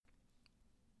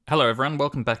Hello everyone,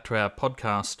 welcome back to our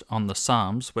podcast on the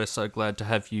Psalms. We're so glad to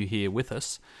have you here with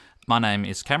us. My name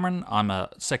is Cameron. I'm a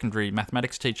secondary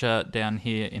mathematics teacher down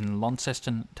here in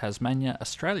Launceston, Tasmania,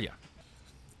 Australia.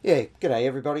 Yeah, g'day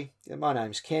everybody. My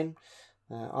name's Ken.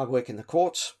 I work in the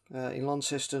courts in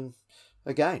Launceston,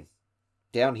 again,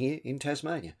 down here in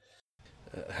Tasmania.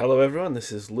 Hello everyone,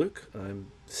 this is Luke.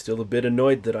 I'm still a bit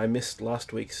annoyed that I missed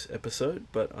last week's episode,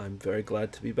 but I'm very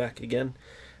glad to be back again,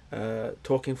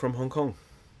 talking from Hong Kong.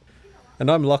 And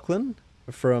I'm Lachlan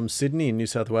from Sydney in New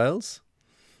South Wales,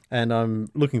 and I'm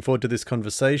looking forward to this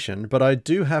conversation, but I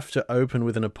do have to open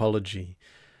with an apology.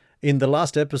 In the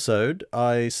last episode,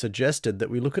 I suggested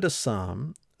that we look at a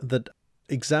psalm that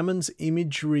examines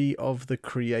imagery of the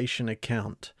creation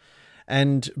account.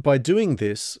 And by doing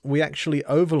this, we actually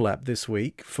overlap this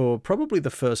week, for probably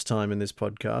the first time in this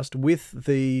podcast, with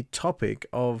the topic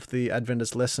of the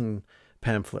Adventist lesson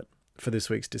pamphlet for this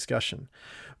week's discussion.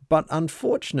 But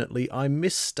unfortunately, I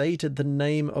misstated the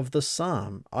name of the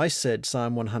psalm. I said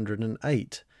Psalm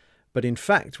 108. But in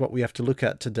fact, what we have to look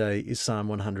at today is Psalm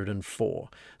 104.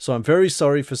 So I'm very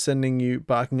sorry for sending you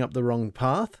barking up the wrong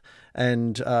path.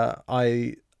 And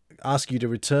I ask you to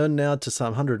return now to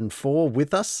Psalm 104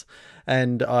 with us.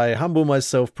 And I humble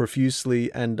myself profusely.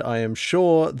 And I am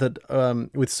sure that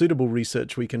with suitable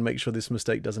research, we can make sure this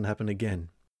mistake doesn't happen again.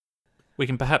 We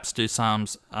can perhaps do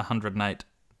Psalms 108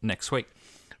 next week.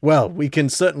 Well, we can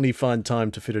certainly find time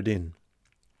to fit it in.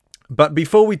 But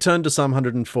before we turn to Psalm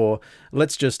 104,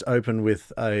 let's just open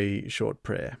with a short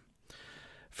prayer.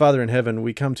 Father in heaven,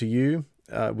 we come to you.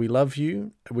 We love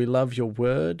you. We love your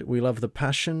word. We love the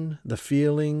passion, the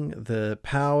feeling, the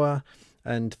power,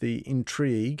 and the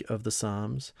intrigue of the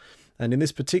Psalms. And in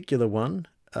this particular one,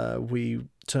 we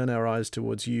turn our eyes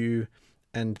towards you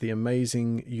and the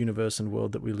amazing universe and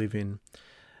world that we live in.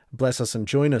 Bless us and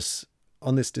join us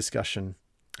on this discussion.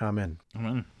 Amen.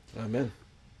 Amen. Amen.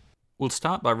 We'll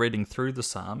start by reading through the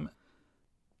psalm.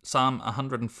 Psalm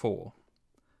 104.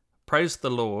 Praise the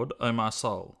Lord, O my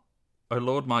soul. O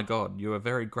Lord my God, you are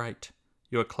very great.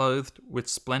 You are clothed with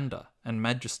splendour and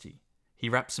majesty. He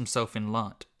wraps himself in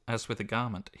light, as with a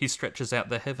garment. He stretches out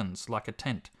the heavens like a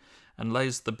tent, and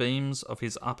lays the beams of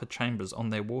his upper chambers on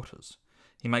their waters.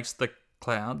 He makes the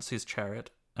clouds his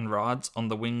chariot, and rides on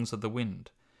the wings of the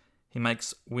wind. He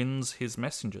makes winds his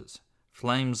messengers,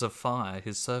 flames of fire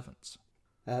his servants.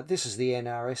 This is the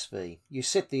NRSV. You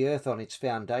set the earth on its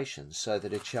foundations so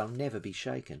that it shall never be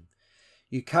shaken.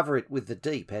 You cover it with the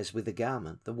deep as with a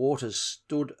garment. The waters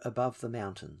stood above the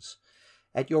mountains.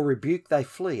 At your rebuke they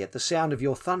flee. At the sound of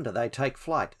your thunder they take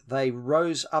flight. They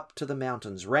rose up to the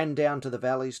mountains, ran down to the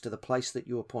valleys, to the place that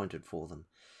you appointed for them.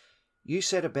 You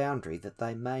set a boundary that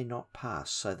they may not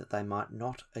pass, so that they might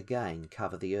not again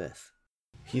cover the earth.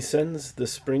 He sends the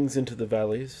springs into the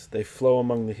valleys, they flow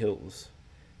among the hills.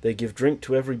 They give drink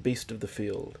to every beast of the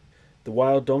field. The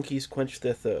wild donkeys quench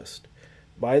their thirst.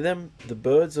 By them the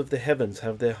birds of the heavens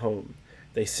have their home.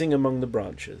 They sing among the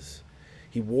branches.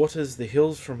 He waters the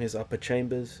hills from his upper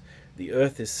chambers. The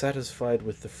earth is satisfied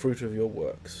with the fruit of your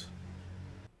works.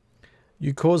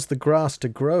 You cause the grass to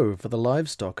grow for the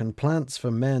livestock and plants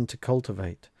for man to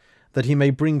cultivate, that he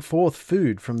may bring forth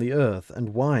food from the earth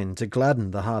and wine to gladden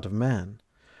the heart of man,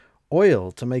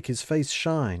 oil to make his face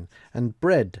shine, and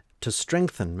bread to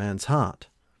strengthen man's heart.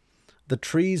 The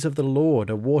trees of the Lord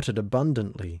are watered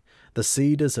abundantly, the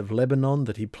cedars of Lebanon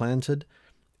that he planted.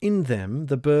 In them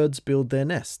the birds build their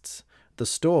nests. The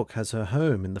stork has her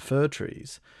home in the fir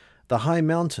trees. The high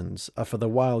mountains are for the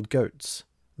wild goats.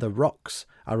 The rocks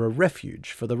are a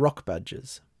refuge for the rock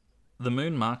badgers. The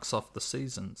moon marks off the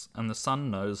seasons, and the sun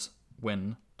knows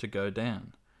when to go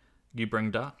down. You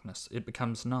bring darkness, it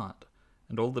becomes night,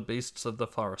 and all the beasts of the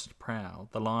forest prowl.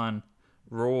 The lion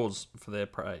roars for their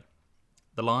prey.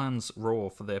 The lions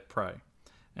roar for their prey,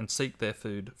 and seek their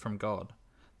food from God.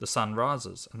 The sun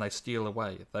rises, and they steal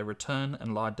away. They return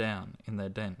and lie down in their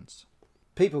dens.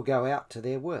 People go out to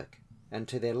their work and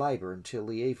to their labour until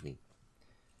the evening.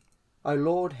 O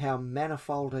Lord, how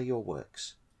manifold are your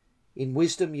works! In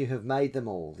wisdom you have made them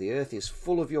all. The earth is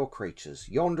full of your creatures.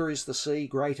 Yonder is the sea,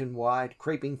 great and wide.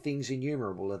 Creeping things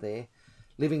innumerable are there,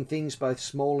 living things both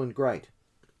small and great.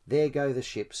 There go the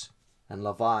ships, and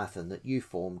Leviathan that you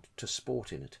formed to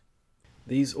sport in it.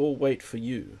 These all wait for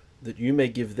you, that you may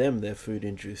give them their food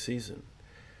in due season.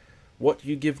 What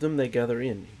you give them they gather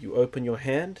in. You open your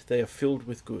hand, they are filled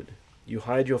with good. You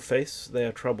hide your face, they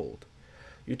are troubled.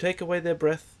 You take away their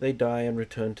breath, they die and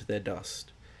return to their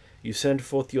dust. You send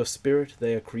forth your spirit,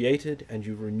 they are created, and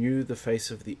you renew the face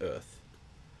of the earth.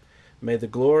 May the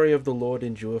glory of the Lord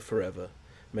endure forever.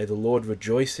 May the Lord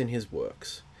rejoice in his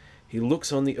works. He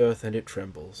looks on the earth and it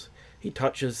trembles. He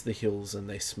touches the hills and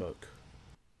they smoke.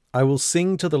 I will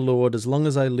sing to the Lord as long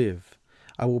as I live.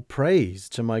 I will praise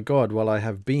to my God while I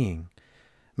have being.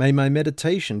 May my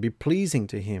meditation be pleasing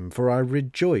to him, for I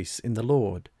rejoice in the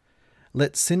Lord.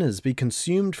 Let sinners be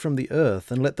consumed from the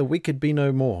earth, and let the wicked be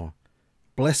no more.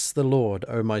 Bless the Lord,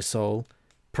 O my soul.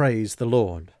 Praise the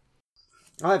Lord.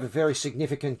 I have a very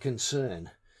significant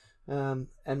concern.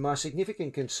 And my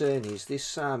significant concern is this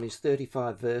psalm is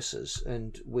 35 verses,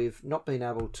 and we've not been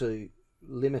able to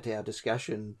limit our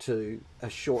discussion to a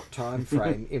short time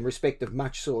frame in respect of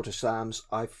much shorter psalms.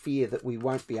 I fear that we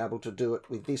won't be able to do it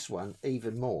with this one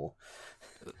even more.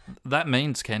 That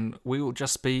means, Ken, we will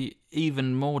just be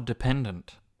even more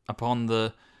dependent upon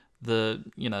the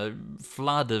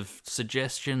flood of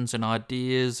suggestions and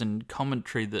ideas and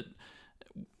commentary that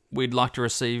we'd like to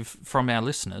receive from our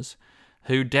listeners,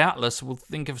 who doubtless will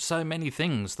think of so many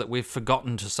things that we've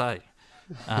forgotten to say.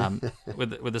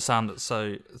 With a psalm that's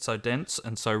so dense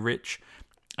and so rich.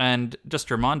 And just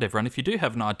to remind everyone, if you do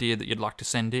have an idea that you'd like to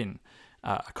send in,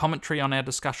 a commentary on our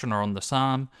discussion or on the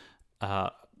psalm,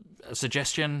 a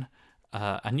suggestion,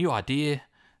 a new idea,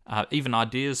 even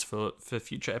ideas for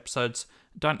future episodes,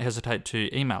 don't hesitate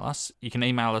to email us. You can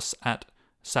email us at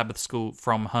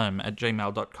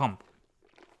sabbathschoolfromhome@gmail.com.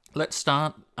 Let's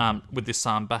start with this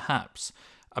psalm, perhaps.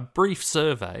 A brief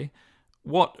survey.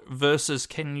 What verses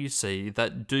can you see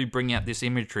that do bring out this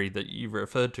imagery that you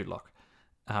referred to, Locke,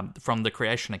 from the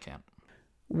creation account?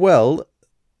 Well,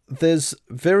 there's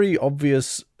very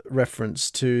obvious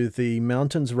reference to the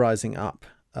mountains rising up.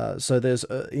 So there's,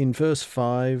 in verse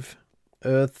 5,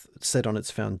 earth set on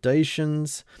its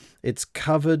foundations. It's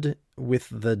covered with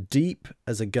the deep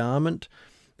as a garment.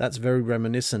 That's very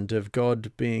reminiscent of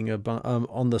God being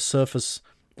on the surface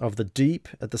of the deep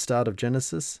at the start of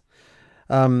Genesis.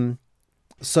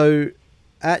 So,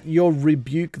 at your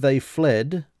rebuke they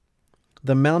fled,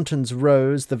 the mountains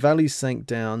rose, the valleys sank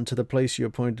down to the place you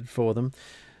appointed for them.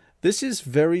 This is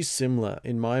very similar,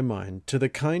 in my mind, to the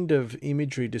kind of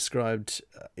imagery described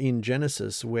in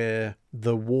Genesis, where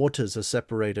the waters are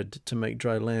separated to make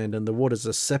dry land, and the waters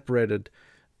are separated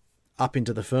up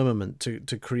into the firmament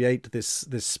to create this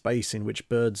space in which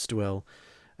birds dwell,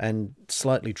 and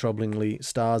slightly troublingly,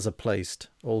 stars are placed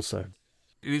also.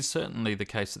 It is certainly the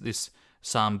case that this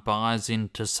psalm buys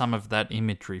into some of that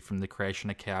imagery from the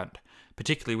creation account,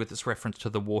 particularly with its reference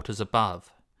to the waters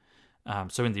above.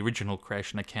 So in the original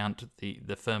creation account, the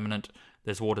firmament,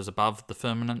 there's waters above the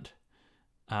firmament.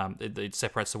 It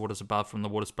separates the waters above from the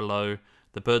waters below.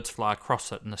 The birds fly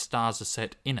across it, and the stars are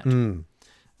set in it.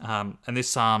 And this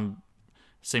psalm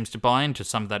seems to buy into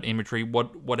some of that imagery,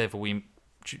 whatever we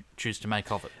choose to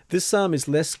make of it. This psalm is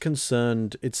less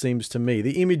concerned, it seems to me.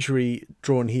 The imagery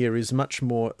drawn here is much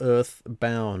more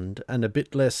earth-bound and a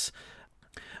bit less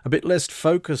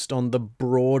focused on the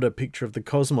broader picture of the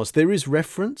cosmos. There is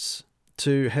reference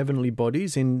to heavenly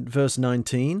bodies. In verse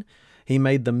 19, he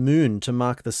made the moon to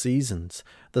mark the seasons.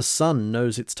 The sun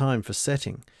knows its time for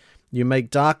setting. You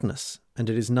make darkness, and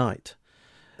it is night.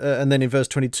 And then in verse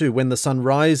 22, when the sun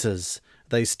rises,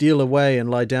 they steal away and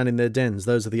lie down in their dens.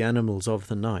 Those are the animals of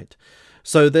the night.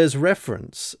 So there's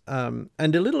reference, and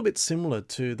a little bit similar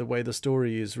to the way the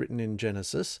story is written in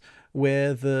Genesis,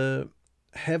 where the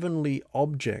heavenly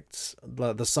objects,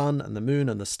 the sun and the moon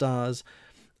and the stars,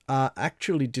 are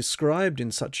actually described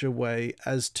in such a way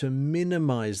as to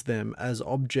minimize them as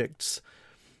objects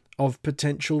of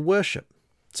potential worship.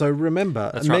 So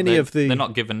remember, That's many right. of the... They're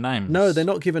not given names. No, they're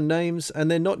not given names, and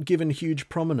they're not given huge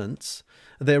prominence.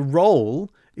 Their role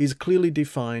is clearly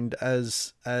defined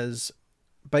as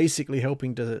basically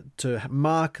helping to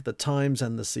mark the times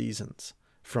and the seasons,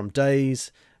 from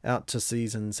days out to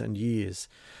seasons and years.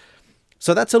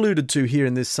 So that's alluded to here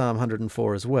in this Psalm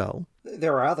 104 as well.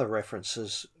 There are other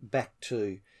references back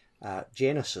to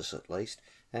Genesis, at least,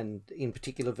 and in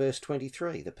particular verse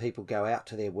 23, the people go out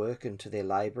to their work and to their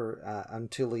labour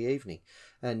until the evening.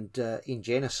 And in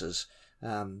Genesis,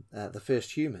 the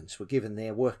first humans were given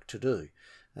their work to do.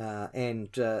 And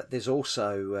there's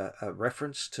also a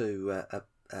reference to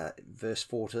verse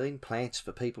 14, plants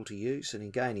for people to use. And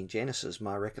again, in Genesis,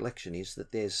 my recollection is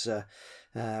that there's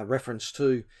reference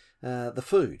to the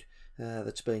food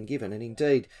that's been given. And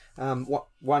indeed, what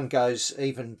one goes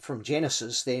even from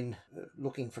Genesis, then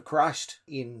looking for Christ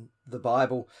in the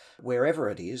Bible, wherever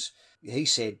it is, he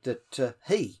said that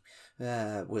he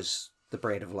was the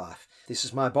bread of life. This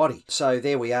is my body. So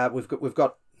there we are. We've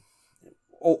got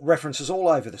references all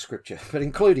over the scripture, but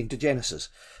including to Genesis.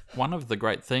 One of the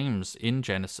great themes in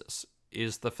Genesis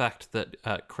is the fact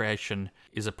that creation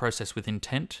is a process with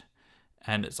intent,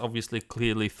 and it's obviously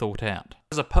clearly thought out,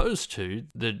 as opposed to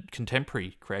the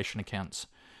contemporary creation accounts,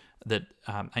 that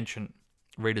ancient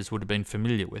readers would have been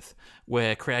familiar with,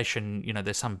 where creation,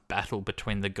 there's some battle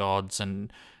between the gods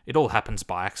and it all happens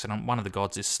by accident. One of the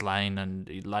gods is slain and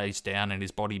he lays down and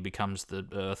his body becomes the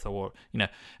earth, or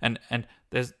and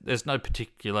there's no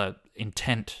particular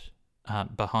intent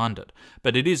behind it.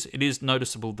 But it is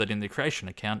noticeable that in the creation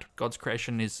account, God's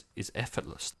creation is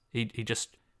effortless. He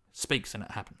just speaks and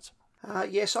it happens.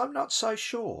 Yes, I'm not so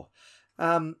sure.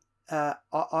 I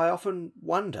often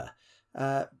wonder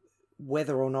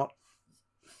whether or not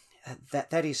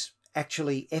that is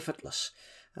actually effortless.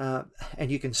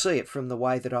 And you can see it from the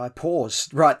way that I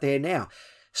paused right there now.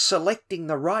 Selecting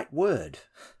the right word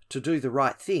to do the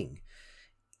right thing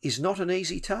is not an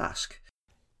easy task.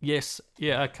 Yes,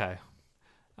 yeah, okay.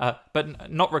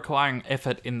 But not requiring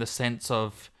effort in the sense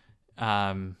of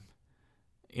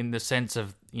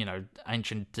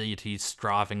ancient deities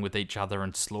striving with each other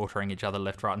and slaughtering each other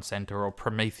left, right, and centre, or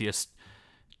Prometheus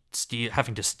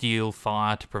having to steal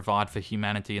fire to provide for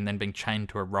humanity and then being chained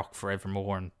to a rock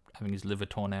forevermore and having his liver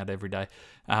torn out every day.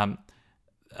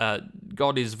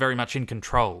 God is very much in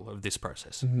control of this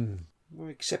process. Mm-hmm.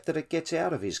 Except that it gets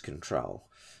out of his control.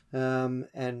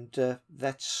 And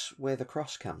that's where the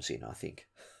cross comes in, I think.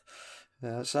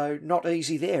 So not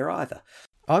easy there either.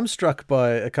 I'm struck by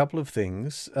a couple of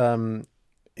things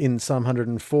in Psalm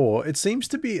 104. It seems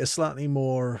to be a slightly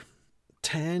more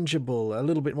tangible, a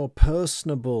little bit more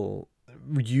personable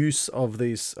use of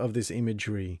this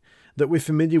imagery that we're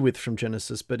familiar with from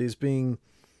Genesis, but is being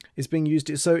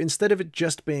used. So instead of it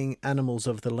just being animals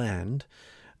of the land,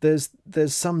 there's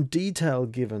some detail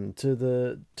given to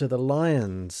the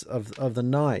lions of the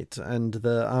night, and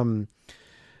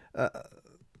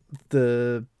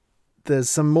there's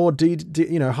some more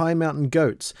high mountain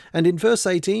goats. And in verse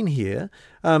 18 here,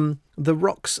 the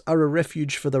rocks are a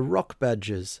refuge for the rock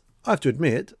badgers. I have to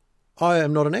admit, I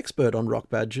am not an expert on rock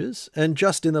badgers, and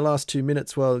just in the last 2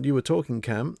 minutes while you were talking,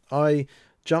 Cam, I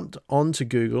jumped onto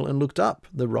Google and looked up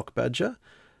the rock badger.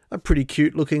 A pretty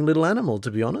cute looking little animal,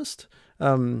 to be honest.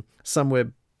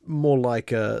 Somewhere more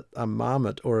like a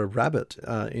marmot or a rabbit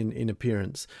in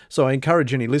appearance. So I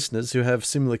encourage any listeners who have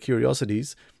similar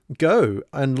curiosities, go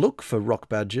and look for rock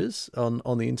badgers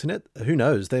on the internet. Who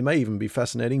knows? There may even be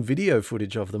fascinating video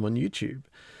footage of them on YouTube.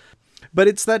 But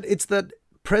it's that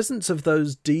presence of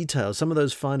those details, some of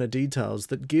those finer details,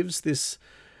 that gives this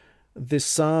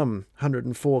Psalm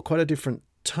 104 quite a different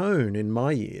tone in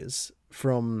my ears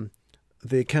from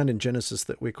the account in Genesis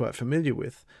that we're quite familiar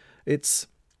with. It's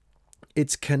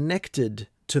connected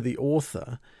to the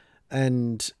author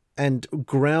and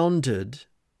grounded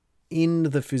in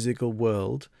the physical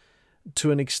world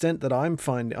to an extent that I'm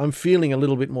feeling a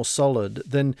little bit more solid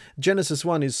than Genesis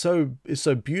 1 is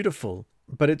so beautiful,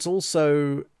 but it's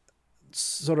also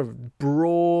sort of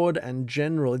broad and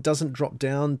general. It doesn't drop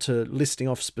down to listing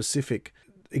off specific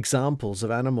examples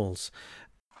of animals.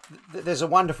 There's a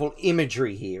wonderful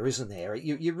imagery here, isn't there?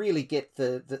 You really get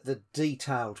the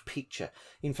detailed picture.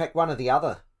 In fact, one of the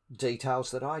other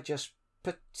details that I just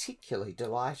particularly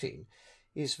delight in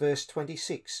is verse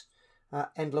 26.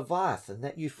 And Leviathan,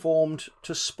 that you formed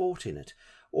to sport in it,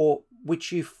 or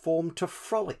which you formed to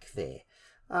frolic there.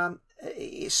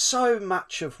 So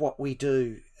much of what we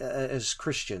do as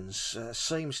Christians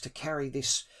seems to carry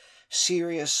this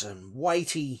serious and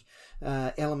weighty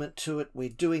element to it. We're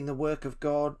doing the work of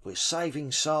God. We're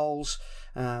saving souls.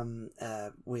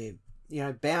 We're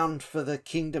bound for the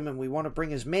kingdom, and we want to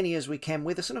bring as many as we can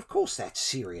with us. And of course, that's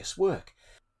serious work.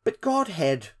 But God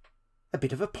had a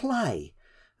bit of a play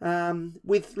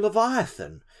with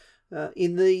Leviathan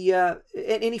and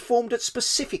he formed it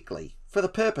specifically for the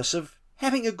purpose of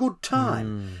having a good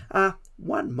time.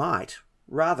 One might,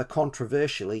 rather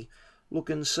controversially, look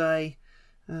and say,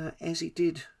 as he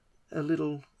did a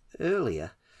little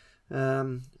earlier,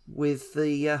 with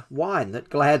the wine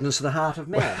that gladdens the heart of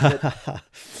man.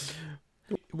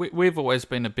 We've always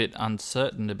been a bit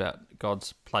uncertain about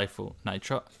God's playful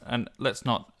nature, and let's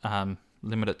not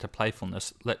limit it to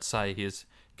playfulness. Let's say his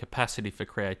capacity for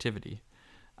creativity.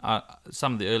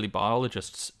 Some of the early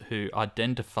biologists who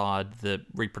identified the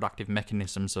reproductive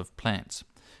mechanisms of plants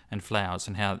and flowers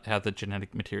and how the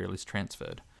genetic material is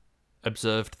transferred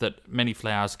observed that many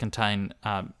flowers contain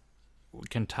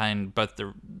both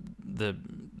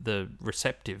the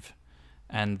receptive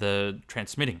and the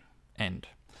transmitting end,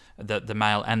 the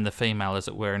male and the female, as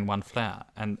it were, in one flower.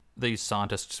 And these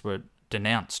scientists were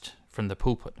denounced from the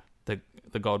pulpit.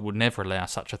 The God would never allow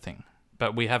such a thing.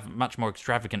 But we have much more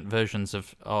extravagant versions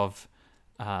of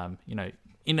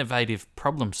innovative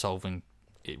problem solving.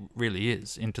 It really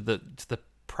is into the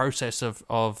process of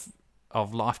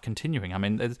life continuing. I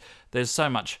mean, there's so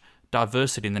much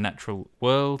diversity in the natural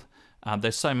world.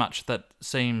 There's so much that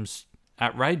seems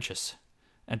outrageous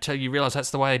until you realise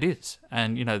that's the way it is.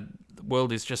 And, the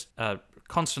world is just a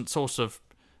constant source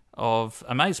of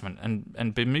amazement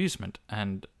and bemusement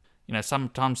and,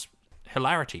 sometimes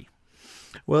hilarity.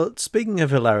 Well, speaking of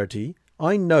hilarity,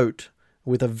 I note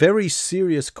with a very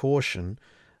serious caution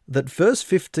that verse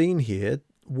 15 here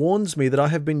warns me that I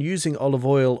have been using olive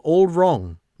oil all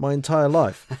wrong my entire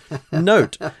life.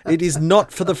 Note, it is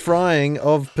not for the frying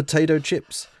of potato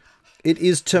chips. It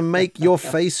is to make your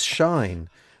face shine.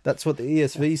 That's what the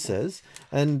ESV says.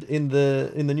 And in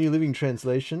the New Living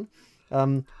Translation,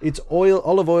 it's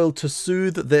olive oil to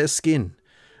soothe their skin.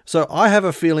 So I have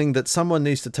a feeling that someone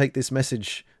needs to take this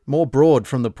message more broad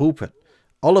from the pulpit.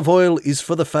 Olive oil is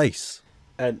for the face.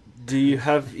 And do you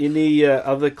have any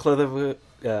other clever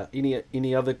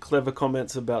any other clever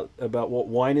comments about what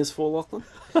wine is for, Lachlan?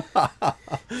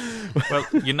 Well,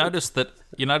 you notice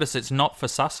it's not for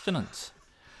sustenance,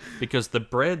 because the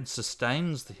bread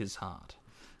sustains his heart,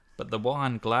 but the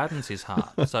wine gladdens his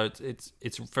heart. So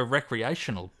it's for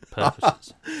recreational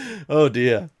purposes. Oh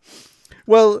dear.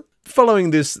 Well,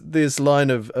 following this line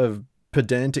of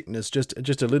pedanticness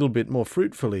just a little bit more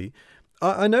fruitfully,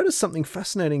 I noticed something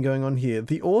fascinating going on here.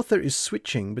 The author is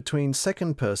switching between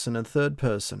second person and third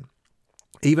person,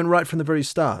 even right from the very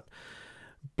start.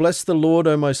 Bless the Lord,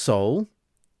 O my soul.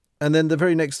 And then the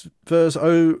very next verse,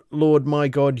 O Lord my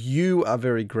God, you are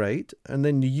very great. And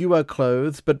then you are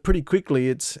clothed, but pretty quickly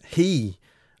it's he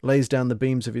lays down the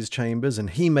beams of his chambers and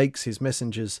he makes his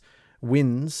messengers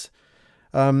winds.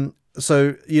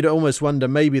 So you'd almost wonder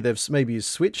maybe he's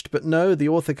switched, but no, the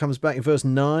author comes back in verse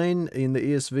 9 in the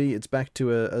ESV. It's back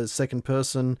to a second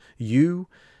person, you.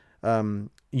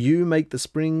 You make the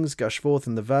springs gush forth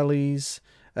in the valleys,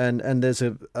 and there's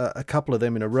a couple of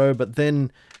them in a row, but then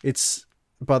it's,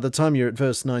 by the time you're at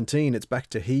verse 19, it's back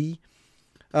to he.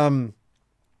 There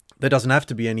doesn't have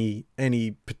to be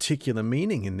any particular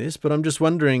meaning in this, but I'm just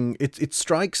wondering, it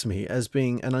strikes me as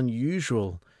being an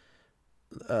unusual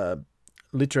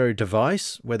literary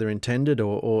device, whether intended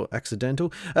or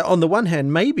accidental. On the one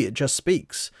hand, maybe it just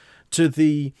speaks to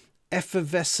the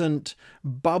effervescent,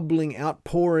 bubbling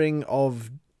outpouring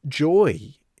of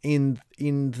joy in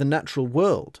the natural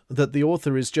world, that the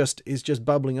author is just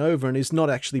bubbling over and is not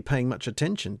actually paying much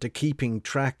attention to keeping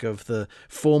track of the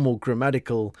formal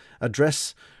grammatical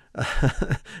address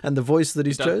and the voice that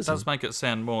he's chosen. It does make it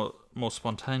sound more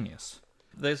spontaneous.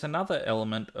 There's another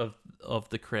element of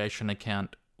the creation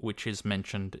account which is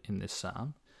mentioned in this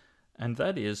psalm, and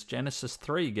that is Genesis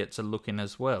 3 gets a look in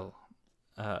as well,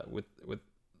 with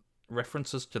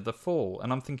references to the fall.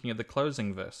 And I'm thinking of the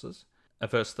closing verses,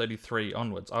 verse 33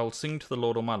 onwards. I will sing to the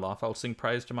Lord all my life. I will sing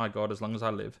praise to my God as long as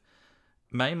I live.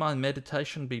 May my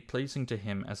meditation be pleasing to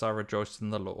him as I rejoice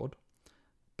in the Lord.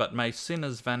 But may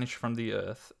sinners vanish from the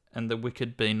earth and the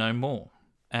wicked be no more.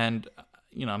 And,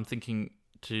 I'm thinking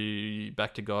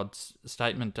back to God's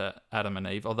statement to Adam and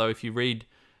Eve, although if you read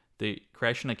the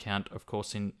creation account, of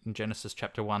course, in Genesis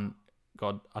chapter 1,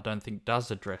 God, I don't think, does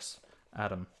address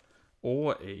Adam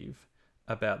or Eve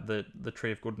about the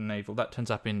tree of good and evil. That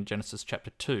turns up in Genesis chapter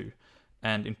 2.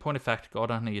 And in point of fact, God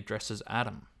only addresses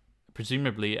Adam.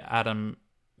 Presumably, Adam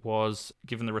was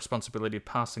given the responsibility of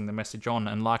passing the message on,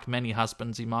 and like many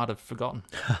husbands, he might have forgotten.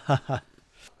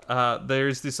 There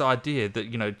is this idea that,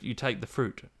 you take the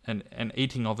fruit, and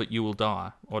eating of it you will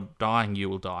die, or dying you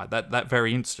will die. That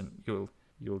very instant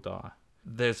you'll die.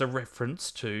 There's a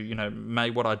reference to, may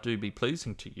what I do be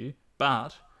pleasing to you,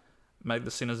 but may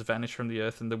the sinners vanish from the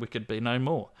earth and the wicked be no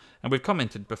more. And we've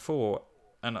commented before,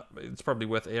 and it's probably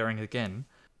worth airing again,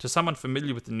 to someone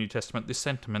familiar with the New Testament, this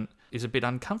sentiment is a bit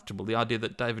uncomfortable, the idea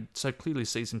that David so clearly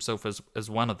sees himself as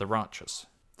one of the righteous.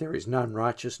 There is none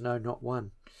righteous, no, not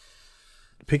one.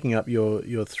 Picking up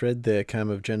your thread there,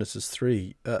 Cam, of Genesis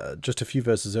 3, just a few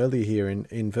verses earlier here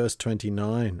in verse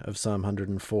 29 of Psalm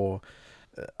 104,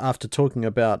 after talking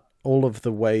about all of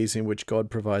the ways in which God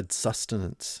provides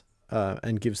sustenance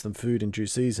and gives them food in due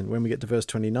season, when we get to verse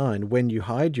 29, when you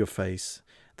hide your face,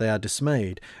 they are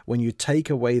dismayed. When you take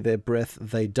away their breath,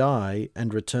 they die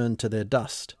and return to their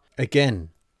dust. Again,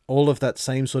 all of that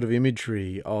same sort of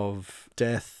imagery of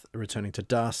death, returning to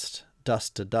dust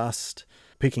to dust,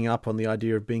 picking up on the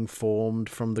idea of being formed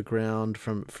from the ground,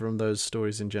 from those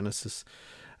stories in Genesis.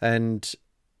 And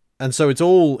so it's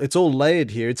all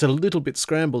layered here. It's a little bit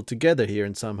scrambled together here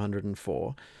in Psalm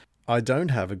 104. I don't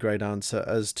have a great answer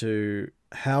as to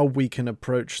how we can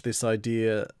approach this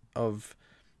idea of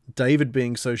David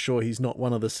being so sure he's not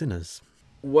one of the sinners.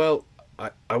 Well,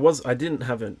 I didn't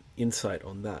have an insight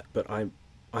on that, but I'm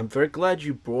very glad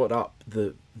you brought up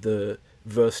the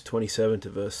verse 27 to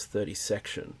verse 30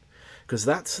 section, because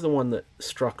that's the one that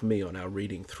struck me on our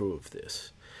reading through of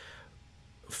this.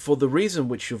 For the reason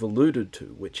which you've alluded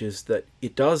to, which is that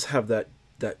it does have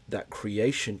that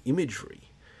creation imagery.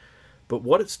 But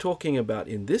what it's talking about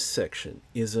in this section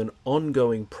is an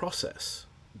ongoing process,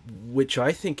 which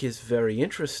I think is very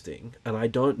interesting, and I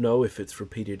don't know if it's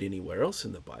repeated anywhere else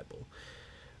in the Bible.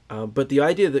 But the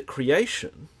idea that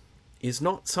creation is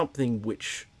not something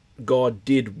which God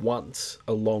did once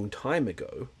a long time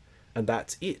ago, and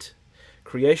that's it.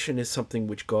 Creation is something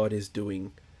which God is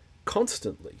doing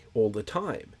constantly, all the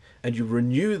time, and you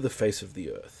renew the face of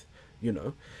the earth.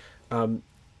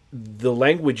 The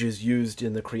language is used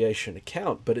in the creation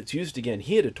account, but it's used again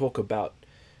here to talk about,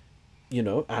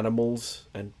 animals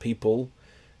and people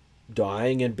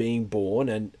dying and being born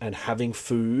and having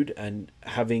food and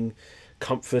having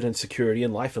comfort and security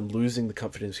in life and losing the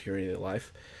comfort and security in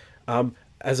life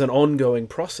as an ongoing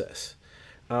process.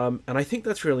 And I think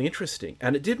that's really interesting.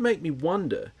 And it did make me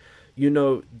wonder,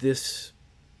 this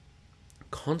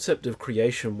concept of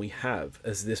creation we have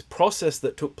as this process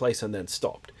that took place and then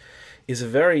stopped is a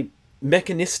very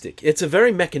mechanistic. It's a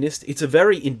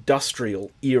very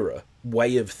industrial era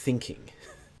way of thinking.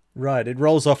 Right, it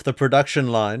rolls off the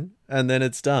production line and then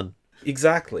it's done.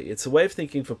 Exactly. It's a way of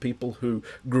thinking for people who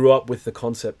grew up with the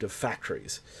concept of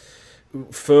factories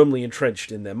firmly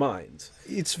entrenched in their minds.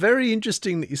 It's very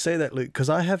interesting that you say that, Luke, because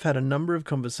I have had a number of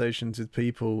conversations with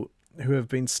people who have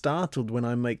been startled when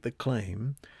I make the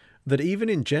claim that even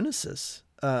in Genesis,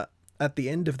 at the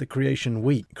end of the creation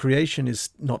week, creation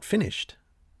is not finished.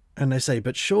 And they say,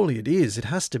 but surely it is. It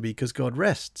has to be because God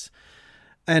rests.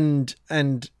 And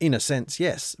in a sense,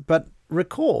 yes. But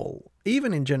recall,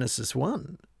 even in Genesis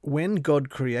 1, when God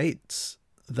creates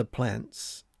the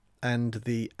plants and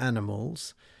the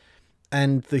animals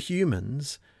and the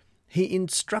humans, he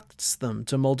instructs them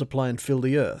to multiply and fill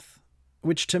the earth,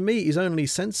 which to me is only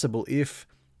sensible if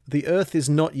the earth is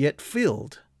not yet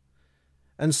filled.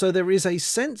 And so there is a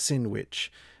sense in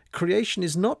which creation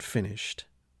is not finished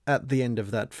at the end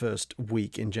of that first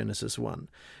week in Genesis 1.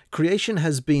 Creation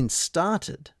has been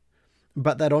started,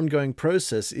 but that ongoing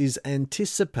process is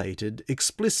anticipated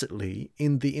explicitly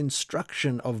in the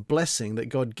instruction of blessing that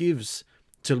God gives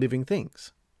to living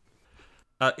things.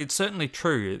 It's certainly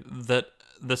true that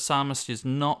the psalmist is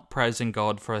not praising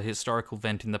God for a historical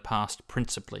event in the past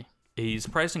principally. He's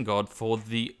praising God for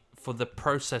the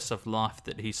process of life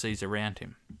that he sees around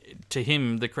him. To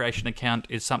him, the creation account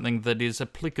is something that is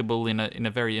applicable in a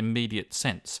very immediate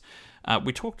sense.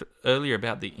 We talked earlier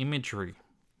about the imagery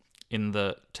in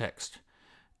the text.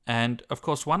 And, of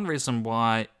course, one reason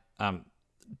why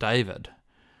David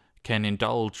can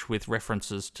indulge with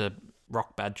references to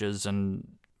rock badgers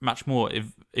and much more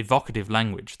evocative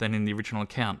language than in the original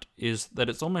account is that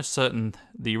it's almost certain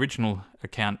the original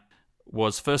account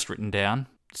was first written down.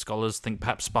 Scholars think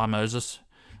perhaps by Moses,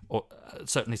 or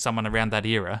certainly someone around that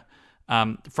era,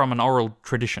 from an oral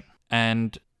tradition.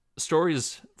 And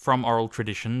stories from oral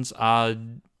traditions are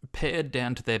pared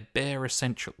down to their bare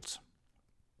essentials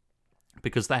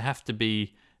because they have to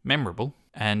be memorable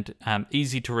and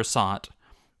easy to recite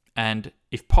and,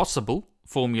 if possible,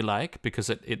 formulaic because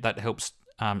that helps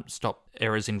stop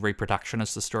errors in reproduction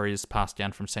as the story is passed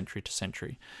down from century to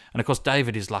century. And, of course,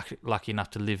 David is lucky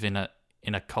enough to live in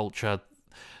a culture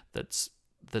that's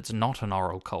not an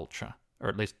oral culture, or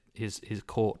at least his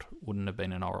court wouldn't have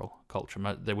been an oral culture.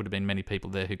 There would have been many people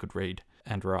there who could read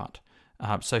and write.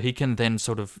 So he can then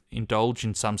sort of indulge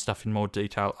in some stuff in more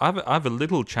detail. I have a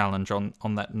little challenge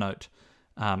on that note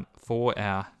for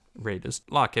our readers.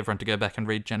 I'd like everyone to go back and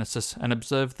read Genesis and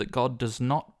observe that God does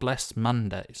not bless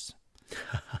Mondays.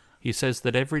 He says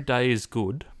that every day is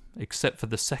good except for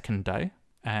the second day,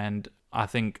 and I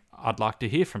think I'd like to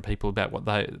hear from people about what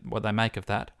they make of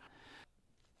that.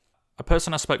 A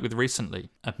person I spoke with recently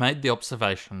made the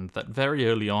observation that very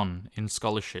early on in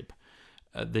scholarship,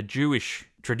 the Jewish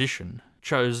tradition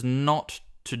chose not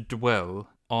to dwell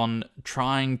on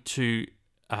trying to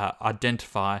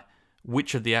identify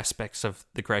which of the aspects of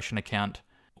the creation account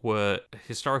were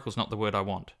historical is not the word I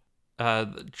want.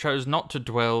 Chose not to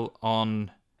dwell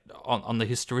on the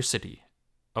historicity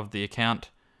of the account,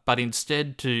 but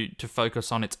instead to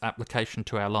focus on its application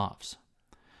to our lives.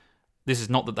 This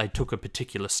is not that they took a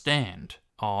particular stand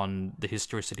on the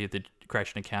historicity of the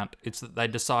creation account, it's that they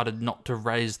decided not to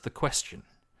raise the question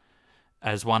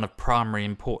as one of primary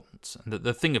importance. And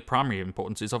the thing of primary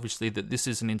importance is obviously that this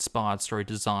is an inspired story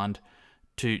designed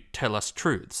to tell us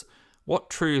truths.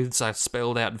 What truths are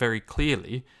spelled out very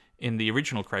clearly in the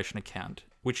original creation account,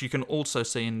 which you can also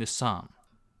see in this psalm?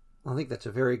 I think that's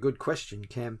a very good question,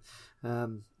 Cam.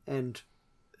 And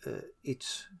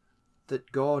it's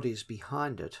that God is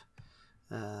behind it.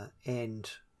 and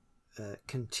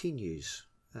continues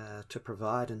to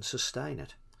provide and sustain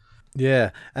it.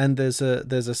 Yeah, and there's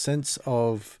a sense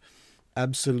of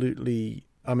absolutely.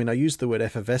 I mean, I used the word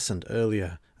effervescent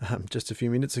earlier, just a few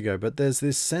minutes ago, but there's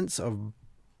this sense of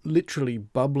literally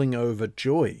bubbling over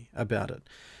joy about it.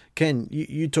 Ken,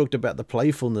 you talked about the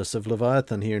playfulness of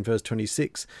Leviathan here in verse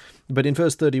 26, but in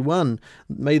verse 31,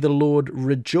 may the Lord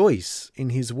rejoice in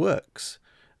his works.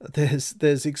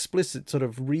 There's explicit sort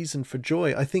of reason for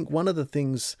joy. I think one of the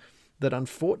things that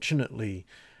unfortunately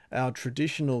our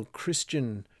traditional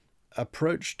Christian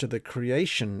approach to the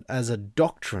creation as a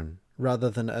doctrine rather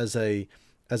than as a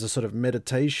sort of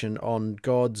meditation on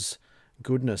God's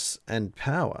goodness and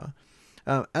power,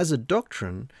 as a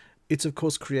doctrine, it's of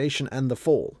course creation and the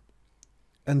fall.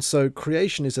 And so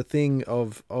creation is a thing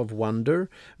of wonder,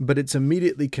 but it's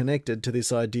immediately connected to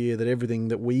this idea that everything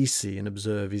that we see and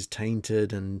observe is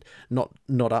tainted and not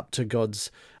up to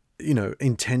God's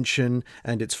intention,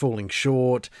 and it's falling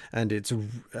short, and it's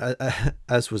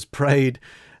as was prayed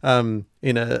in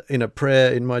a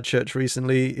prayer in my church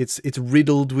recently, it's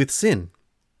riddled with sin.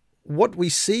 What we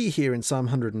see here in Psalm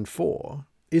 104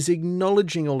 is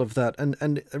acknowledging all of that,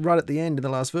 and right at the end in the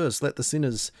last verse, let the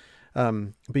sinners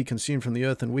be consumed from the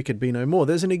earth and wicked be no more.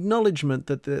 There's an acknowledgement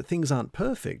that things aren't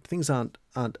perfect, things aren't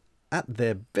at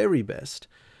their very best,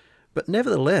 but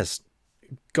nevertheless,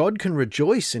 God can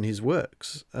rejoice in his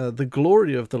works. The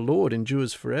glory of the Lord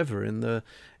endures forever in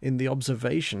the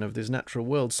observation of this natural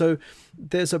world. So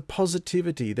there's a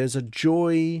positivity, there's a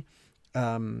joy,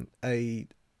 a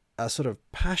sort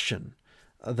of passion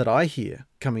that I hear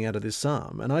coming out of this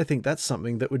psalm. And I think that's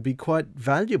something that would be quite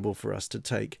valuable for us to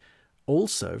take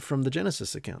also from the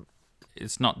Genesis account.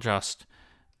 It's not just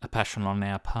a passion on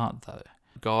our part, though.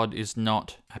 God is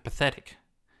not apathetic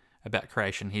about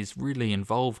creation. He's really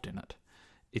involved in it.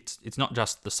 It's not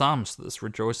just the psalmist that's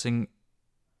rejoicing,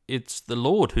 it's the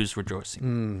Lord who's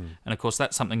rejoicing. And of course,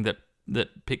 that's something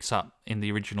that picks up in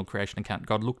the original creation account.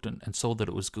 God looked and saw that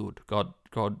it was good. God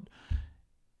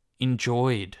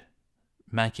enjoyed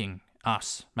making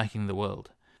us, making the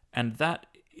world. And that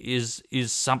is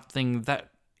something that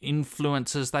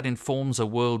influences, that informs a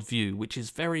worldview, which is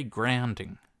very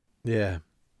grounding. Yeah.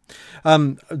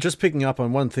 Just picking up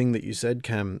on one thing that you said,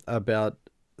 Cam, about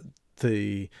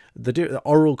the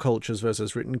oral cultures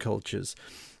versus written cultures.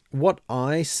 What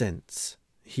I sense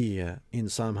here in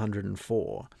Psalm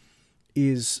 104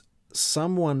 is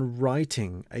someone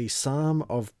writing a psalm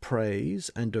of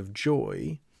praise and of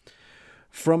joy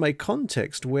from a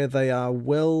context where they are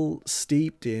well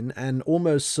steeped in and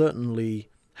almost certainly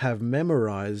have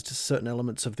memorized certain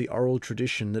elements of the oral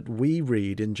tradition that we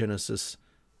read in Genesis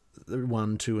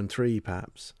 1, 2, and 3,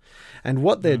 perhaps. And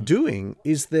what they're doing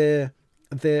is they're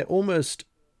almost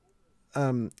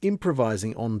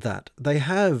improvising on that. They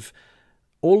have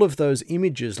all of those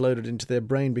images loaded into their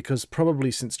brain because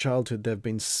probably since childhood they've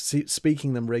been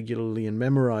speaking them regularly and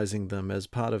memorizing them as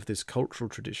part of this cultural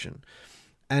tradition.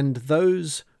 And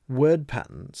those word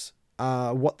patterns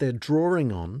are what they're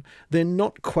drawing on. They're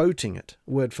not quoting it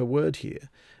word for word here.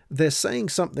 They're saying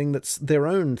something that's their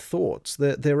own thoughts,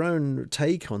 their own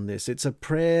take on this. It's a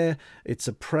prayer, it's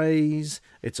a praise,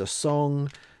 it's a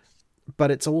song, but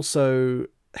it's also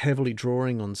heavily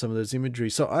drawing on some of those imagery.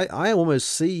 So I almost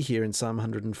see here in Psalm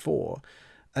 104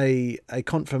 a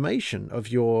confirmation of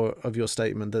your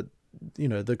statement that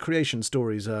the creation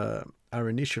stories are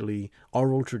initially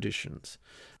oral traditions.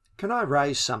 Can I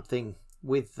raise something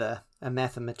with a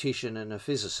mathematician and a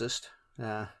physicist,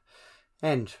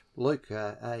 and Luke,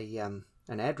 an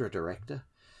ADRA director?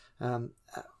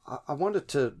 I wanted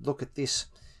to look at this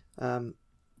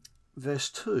verse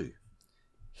 2.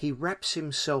 He wraps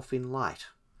himself in light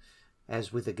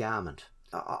as with a garment.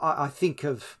 I think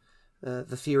of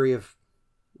the theory of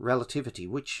relativity,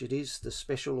 which it is, the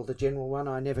special or the general one,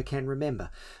 I never can remember,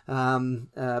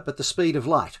 but the speed of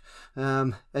light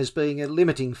as being a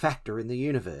limiting factor in the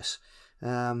universe.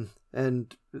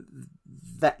 And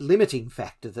that limiting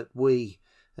factor that we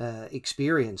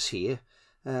experience here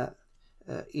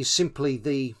is simply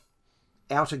the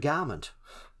outer garment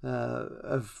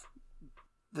of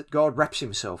that God wraps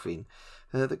himself in,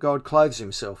 that God clothes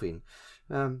himself in.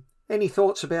 Any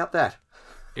thoughts about that?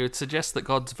 It would suggest that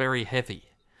God's very heavy.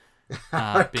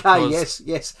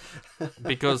 Yes.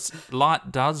 Because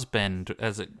light does bend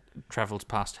as it travels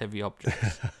past heavy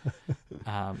objects.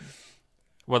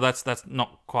 Well, that's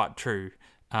not quite true.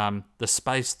 The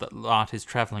space that light is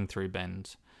travelling through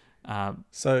bends.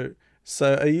 So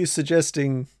are you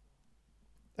suggesting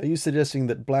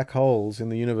that black holes in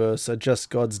the universe are just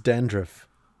God's dandruff?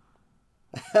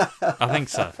 I think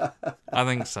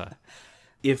so.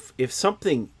 If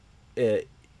something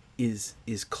is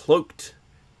cloaked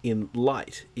in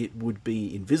light, it would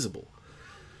be invisible,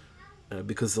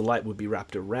 because the light would be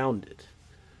wrapped around it,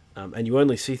 and you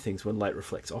only see things when light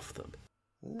reflects off them.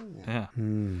 Yeah.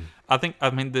 I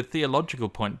mean, the theological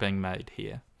point being made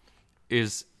here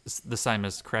is the same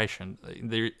as creation.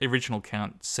 The original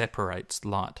account separates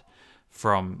light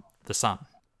from the sun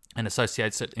and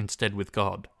associates it instead with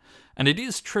God. And it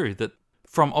is true that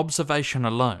from observation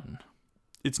alone,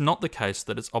 it's not the case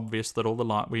that it's obvious that all the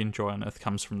light we enjoy on Earth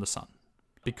comes from the sun,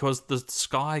 because the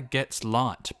sky gets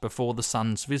light before the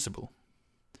sun's visible.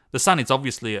 The sun is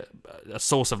obviously a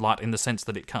source of light in the sense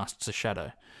that it casts a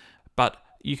shadow, but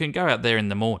you can go out there in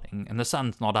the morning and the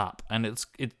sun's not up, and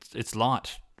it's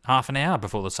light half an hour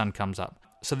before the sun comes up.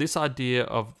 So this idea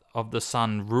of the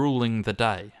sun ruling the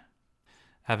day,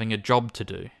 having a job to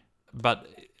do, but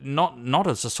not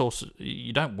as a source.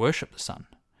 You don't worship the sun.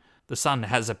 The sun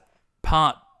has a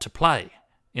part to play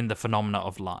in the phenomena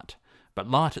of light, but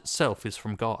light itself is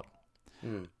from God,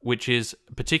 which is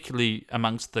particularly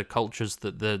amongst the cultures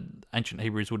that the ancient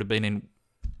Hebrews would have been in,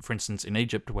 for instance, in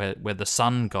Egypt, where the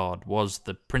sun god was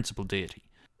the principal deity.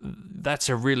 That's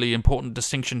a really important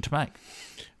distinction to make.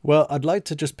 Well, I'd like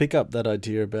to just pick up that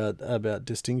idea about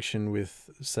distinction with,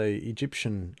 say,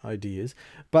 Egyptian ideas.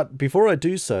 But before I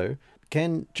do so,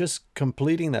 Ken, just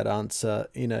completing that answer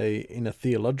in a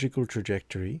theological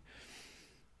trajectory,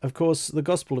 of course, the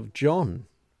Gospel of John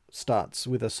starts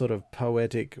with a sort of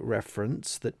poetic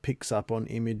reference that picks up on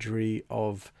imagery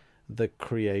of the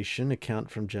creation account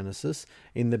from Genesis.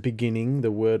 In the beginning,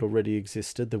 the Word already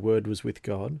existed. The Word was with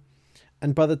God.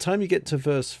 And by the time you get to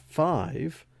verse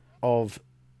 5 of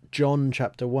John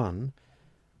chapter 1,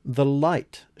 the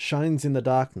light shines in the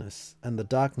darkness, and the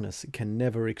darkness can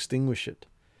never extinguish it.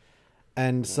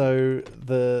 And so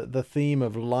the theme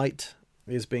of light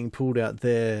is being pulled out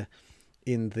there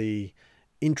in the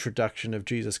introduction of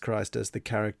Jesus Christ as the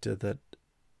character that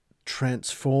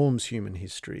transforms human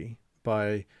history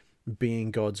by being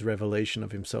God's revelation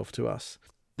of himself to us.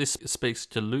 This speaks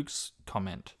to Luke's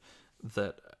comment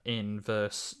that in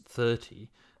verse 30,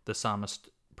 the psalmist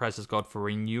praises God for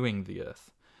renewing the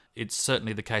earth. It's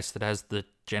certainly the case that as the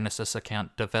Genesis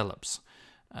account develops,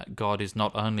 God is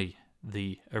not only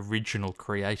the original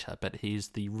creator, but he's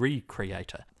the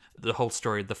recreator. The whole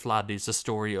story of the flood is a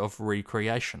story of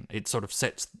recreation. It sort of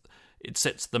sets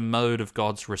the mode of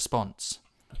God's response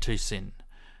to sin.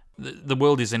 The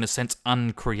world is in a sense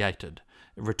uncreated,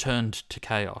 returned to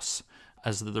chaos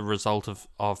as the result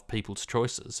of people's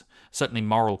choices. Certainly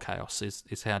moral chaos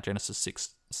is how Genesis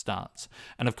 6 starts.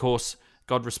 And of course,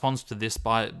 God responds to this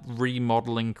by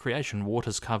remodeling creation.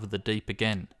 Waters cover the deep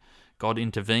again. God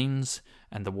intervenes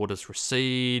and the waters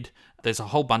recede. There's a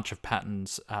whole bunch of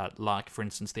patterns, like, for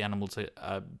instance, the animals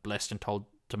are blessed and told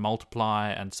to multiply,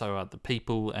 and so are the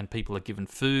people, and people are given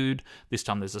food. This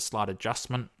time there's a slight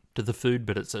adjustment to the food,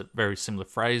 but it's a very similar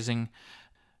phrasing.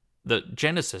 The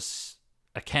Genesis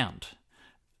account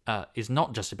is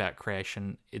not just about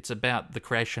creation, it's about the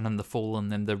creation and the fall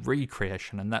and then the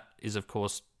recreation, and that is, of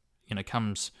course,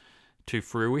 comes to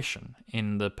fruition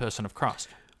in the person of Christ.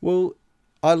 Well,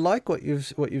 I like what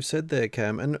you've said there,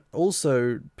 Cam, and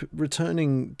also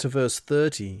returning to verse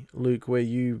 30, Luke, where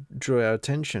you drew our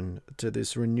attention to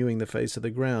this renewing the face of the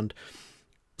ground.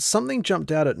 Something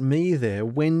jumped out at me there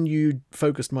when you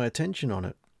focused my attention on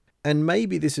it. And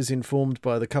maybe this is informed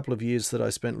by the couple of years that I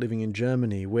spent living in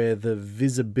Germany, where the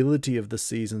visibility of the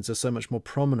seasons are so much more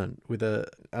prominent, with a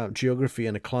geography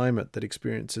and a climate that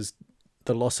experiences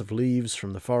the loss of leaves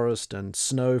from the forest and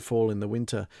snowfall in the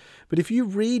winter. But if you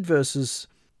read verses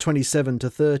 27 to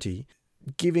 30,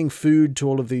 giving food to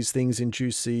all of these things in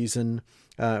due season,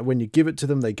 when you give it to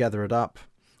them, they gather it up.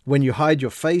 When you hide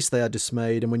your face, they are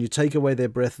dismayed, and when you take away their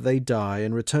breath, they die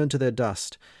and return to their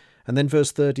dust. And then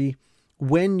verse 30,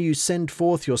 when you send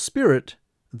forth your spirit,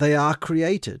 they are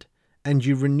created, and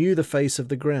you renew the face of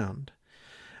the ground.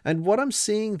 And what I'm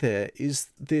seeing there is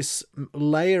this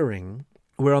layering,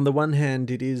 where on the one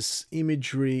hand it is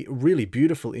imagery, really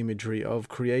beautiful imagery of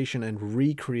creation and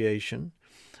recreation,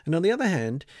 and on the other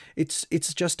hand, it's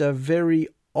just a very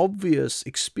obvious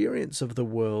experience of the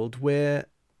world where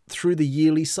through the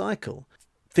yearly cycle,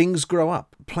 things grow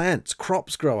up, plants,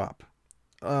 crops grow up,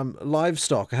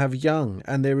 livestock have young,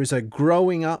 and there is a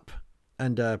growing up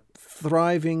and a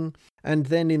thriving, and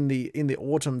then in the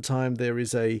autumn time there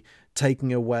is a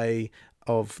taking away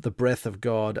of the breath of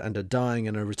God and a dying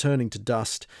and a returning to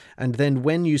dust. And then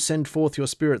when you send forth your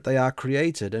spirit, they are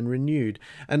created and renewed.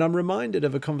 And I'm reminded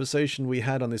of a conversation we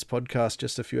had on this podcast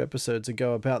just a few episodes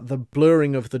ago about the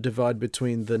blurring of the divide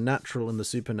between the natural and the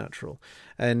supernatural.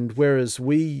 And whereas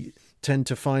we tend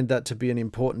to find that to be an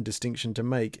important distinction to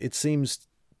make, it seems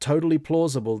totally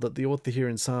plausible that the author here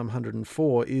in Psalm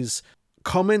 104 is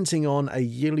commenting on a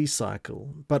yearly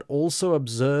cycle, but also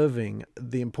observing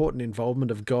the important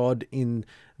involvement of God in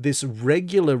this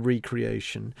regular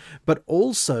recreation, but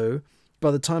also, by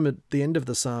the time at the end of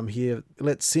the psalm here,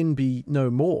 let sin be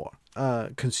no more,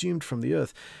 consumed from the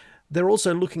earth. They're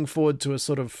also looking forward to a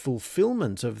sort of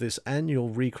fulfillment of this annual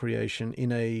recreation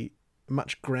in a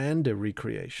much grander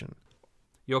recreation.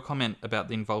 Your comment about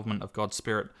the involvement of God's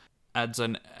Spirit adds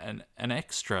an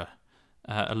extra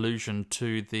allusion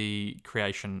to the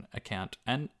creation account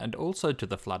and also to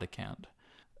the flood account,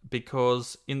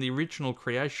 because in the original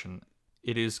creation,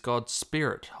 it is God's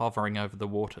Spirit hovering over the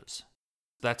waters.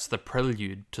 That's the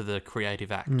prelude to the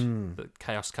creative act. That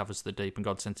chaos covers the deep and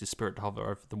God sends his Spirit to hover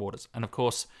over the waters. And of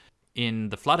course, in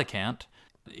the flood account,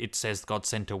 it says God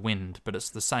sent a wind, but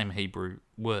it's the same Hebrew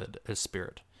word as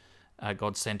Spirit.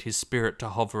 God sent his Spirit to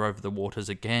hover over the waters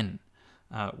again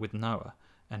with Noah,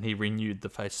 and he renewed the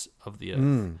face of the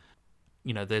earth.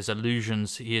 You know, there's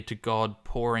allusions here to God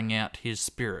pouring out his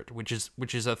Spirit, which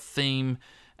is a theme,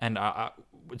 and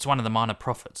it's one of the minor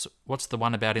prophets. What's the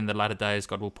one about in the latter days?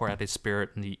 God will pour out his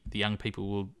Spirit, and the young people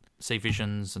will see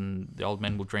visions, and the old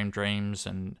men will dream dreams,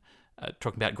 and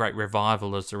talking about great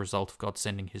revival as a result of God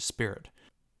sending his Spirit,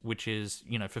 which is,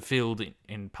 you know, fulfilled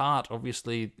in part,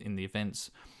 obviously, in the events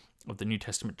of the New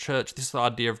Testament church. This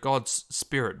idea of God's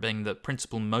Spirit being the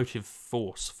principal motive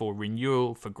force for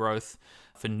renewal, for growth,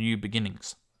 for new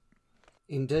beginnings.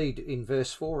 Indeed, in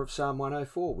verse 4 of Psalm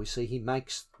 104, we see he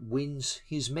makes winds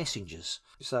his messengers.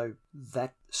 So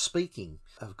that speaking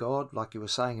of God, like you were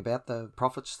saying about the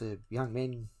prophets, the young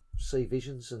men see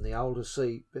visions and the older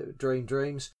see dream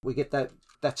dreams, we get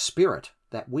that spirit,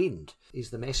 that wind is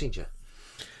the messenger.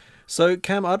 So,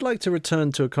 Cam, I'd like to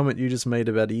return to a comment you just made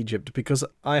about Egypt, because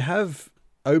I have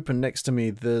open next to me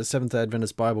the Seventh-day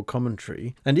Adventist Bible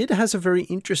Commentary, and it has a very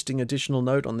interesting additional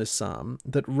note on this psalm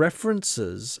that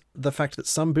references the fact that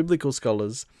some biblical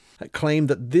scholars claim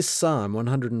that this Psalm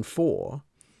 104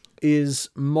 is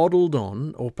modelled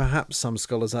on, or perhaps some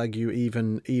scholars argue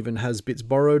even has bits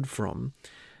borrowed from,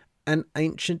 an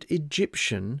ancient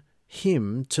Egyptian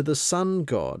hymn to the sun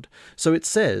god. So it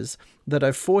says that a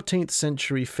 14th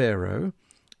century pharaoh,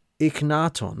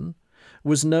 Akhenaton,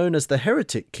 was known as the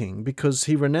heretic king because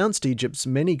he renounced Egypt's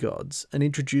many gods and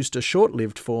introduced a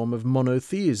short-lived form of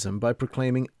monotheism by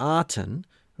proclaiming Aten,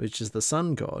 which is the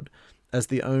sun god, as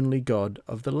the only god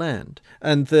of the land.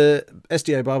 And the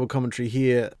SDA Bible Commentary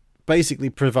here basically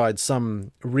provides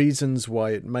some reasons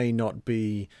why it may not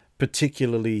be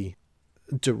particularly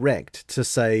direct to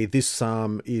say this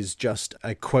psalm is just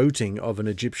a quoting of an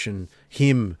Egyptian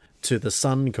hymn to the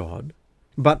sun god.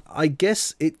 But I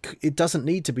guess it doesn't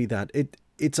need to be that.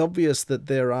 It's obvious that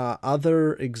there are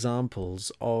other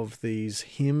examples of these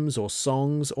hymns or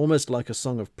songs, almost like a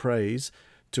song of praise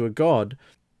to a god.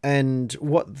 And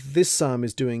what this psalm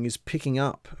is doing is picking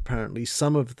up, apparently,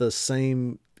 some of the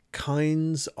same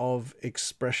kinds of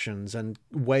expressions and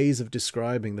ways of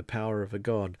describing the power of a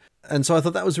god. And so I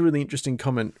thought that was a really interesting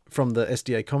comment from the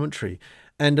SDA commentary.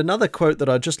 And another quote that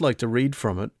I'd just like to read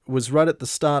from it was right at the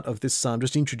start of this psalm,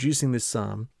 just introducing this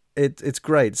psalm. It's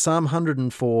great. Psalm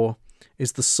 104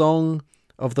 is the song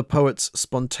of the poet's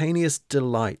spontaneous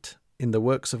delight in the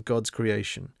works of God's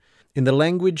creation. In the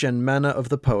language and manner of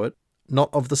the poet,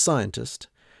 not of the scientist,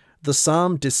 the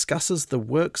psalm discusses the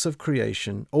works of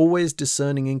creation, always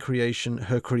discerning in creation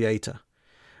her creator.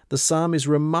 The psalm is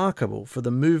remarkable for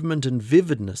the movement and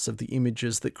vividness of the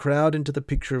images that crowd into the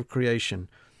picture of creation.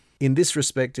 In this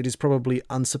respect, it is probably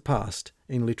unsurpassed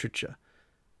in literature.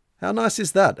 How nice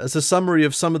is that as a summary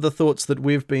of some of the thoughts that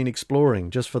we've been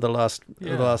exploring just for the last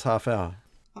half hour?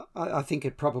 I think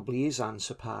it probably is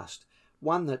unsurpassed.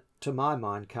 One that, to my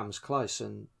mind, comes close,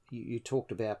 and you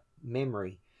talked about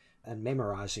memory and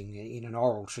memorising in an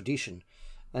oral tradition.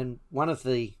 And one of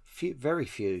the very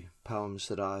few poems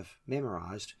that I've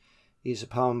memorised is a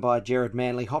poem by Gerard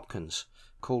Manley Hopkins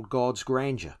called God's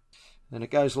Grandeur. And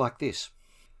it goes like this.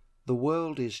 The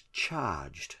world is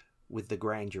charged with the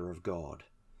grandeur of God.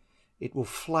 It will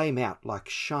flame out like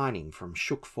shining from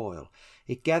shook foil.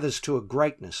 It gathers to a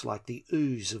greatness like the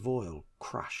ooze of oil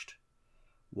crushed.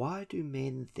 Why do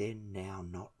men then now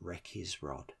not wreck his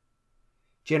rod?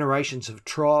 Generations have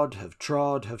trod,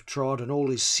 and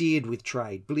all is seared with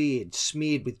trade, bleared,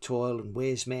 smeared with toil, and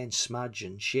wears man's smudge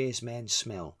and shares man's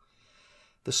smell.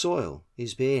 The soil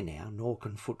is bare now, nor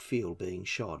can foot feel being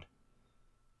shod.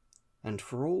 And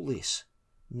for all this,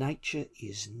 nature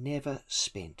is never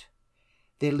spent.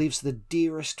 There lives the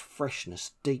dearest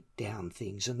freshness deep down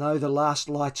things, and though the last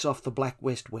lights off the black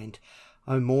west went,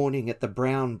 O morning at the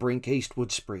brown brink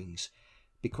eastward springs,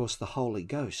 because the Holy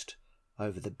Ghost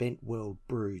over the bent world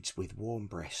broods with warm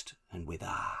breast and with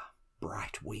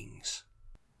bright wings.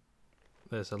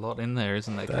 There's a lot in there,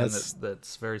 isn't there, Ken?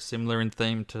 That's very similar in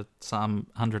theme to Psalm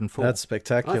 104. That's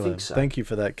spectacular. I think so. Thank you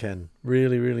for that, Ken.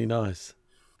 Really, really nice.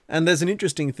 And there's an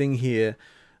interesting thing here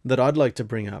that I'd like to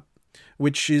bring up,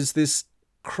 which is this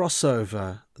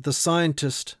crossover, the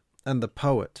scientist and the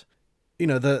poet. You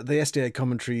know, the SDA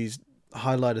commentaries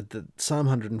highlighted that Psalm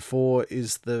 104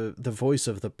 is the voice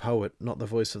of the poet, not the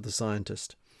voice of the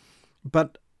scientist.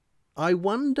 But I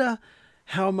wonder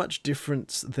how much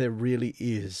difference there really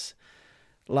is.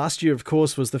 Last year, of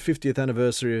course, was the 50th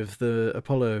anniversary of the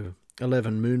Apollo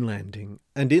 11 moon landing.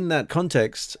 And in that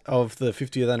context of the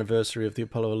 50th anniversary of the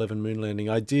Apollo 11 moon landing,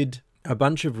 I did a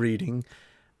bunch of reading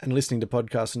and listening to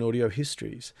podcasts and audio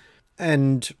histories.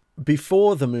 And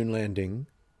before the moon landing,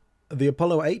 the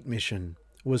Apollo 8 mission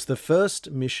was the first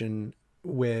mission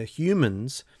where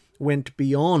humans went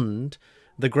beyond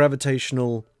the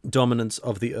gravitational dominance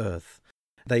of the Earth.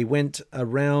 They went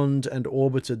around and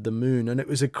orbited the moon, and it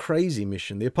was a crazy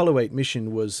mission. The Apollo 8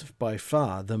 mission was by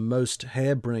far the most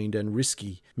harebrained and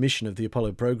risky mission of the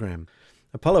Apollo program.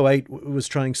 Apollo 8 was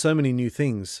trying so many new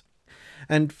things.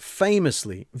 And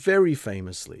famously, very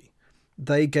famously,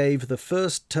 they gave the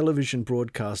first television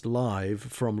broadcast live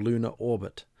from lunar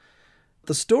orbit.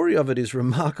 The story of it is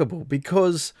remarkable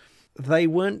because they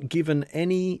weren't given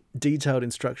any detailed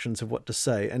instructions of what to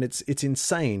say, and it's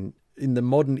insane in the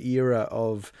modern era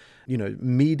of,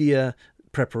 media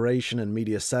preparation and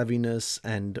media savviness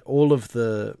and all of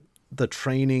the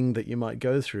training that you might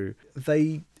go through.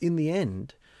 They, in the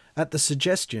end, at the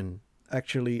suggestion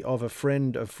actually of a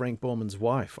friend of Frank Borman's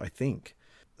wife, I think,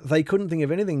 they couldn't think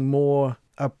of anything more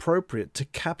appropriate to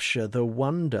capture the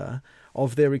wonder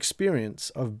of their experience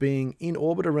of being in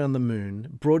orbit around the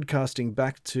moon, broadcasting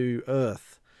back to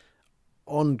Earth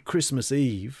on Christmas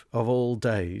Eve of all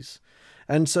days.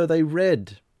 And so they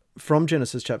read from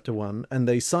Genesis chapter 1 and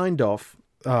they signed off.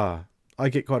 I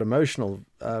get quite emotional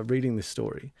reading this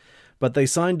story. But they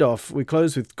signed off. We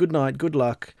close with good night, good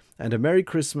luck, and a Merry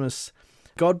Christmas.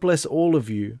 God bless all of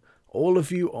you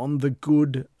on the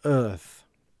good earth.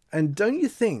 And don't you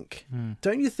think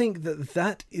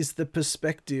that is the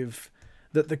perspective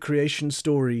that the creation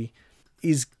story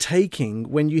is taking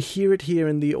when you hear it here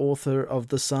in the author of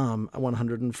the Psalm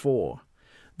 104?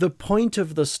 The point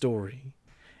of the story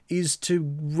is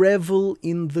to revel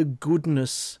in the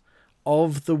goodness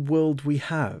of the world we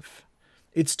have.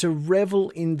 It's to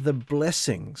revel in the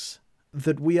blessings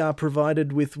that we are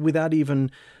provided with without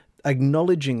even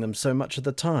acknowledging them so much at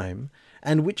the time,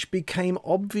 and which became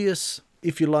obvious,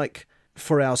 if you like,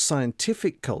 for our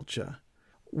scientific culture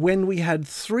when we had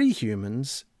 3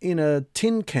 humans in a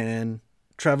tin can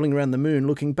traveling around the moon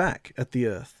looking back at the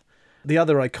Earth. The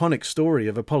other iconic story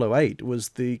of Apollo 8 was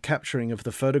the capturing of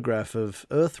the photograph of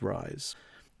Earthrise.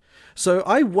 So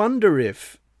I wonder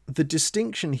if the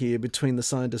distinction here between the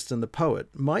scientist and the poet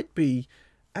might be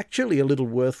actually a little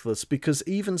worthless, because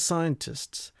even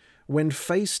scientists, when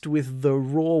faced with the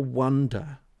raw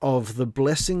wonder of the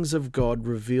blessings of God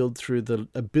revealed through the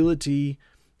ability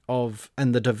of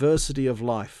and the diversity of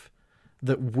life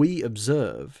that we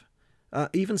observe,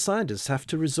 even scientists have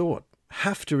to resort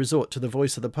to the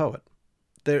voice of the poet.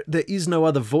 There is no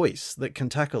other voice that can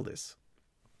tackle this.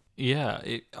 Yeah,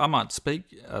 I might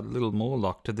speak a little more,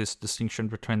 Locke, to this distinction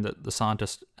between the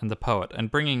scientist and the poet,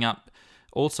 and bringing up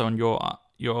also in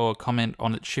your comment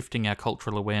on it shifting our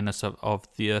cultural awareness of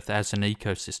the Earth as an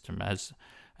ecosystem, as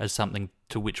something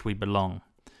to which we belong,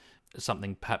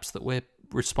 something perhaps that we're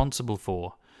responsible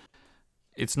for.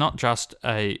 It's not just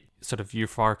a sort of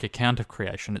euphoric account of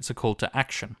creation, it's a call to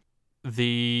action.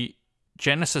 The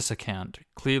Genesis account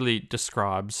clearly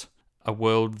describes a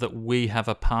world that we have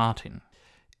a part in.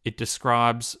 It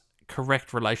describes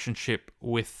correct relationship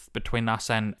between us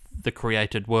and the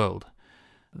created world.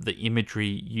 The imagery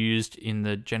used in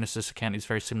the Genesis account is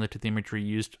very similar to the imagery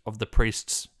used of the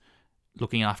priests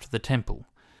looking after the temple.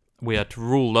 We are to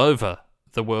rule over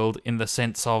the world in the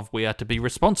sense of we are to be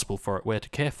responsible for it, we are to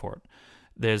care for it.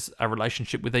 There's a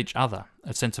relationship with each other,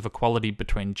 a sense of equality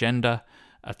between gender,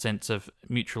 a sense of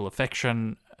mutual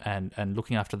affection and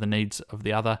looking after the needs of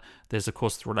the other. There's, of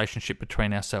course, the relationship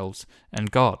between ourselves and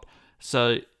God.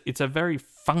 So it's a very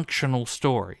functional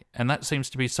story, and that seems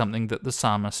to be something that the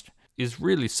psalmist is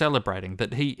really celebrating,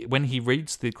 that when he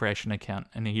reads the creation account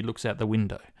and he looks out the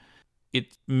window,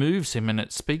 it moves him and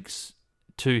it speaks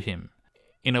to him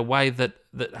in a way that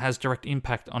has direct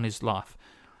impact on his life.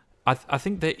 I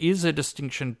think there is a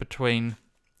distinction between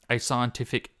a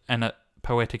scientific and a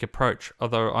poetic approach,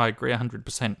 although I agree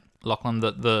 100%, Lachlan,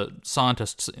 that the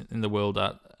scientists in the world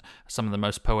are some of the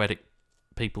most poetic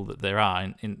people that there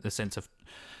are, in the sense of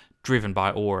driven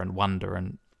by awe and wonder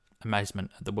and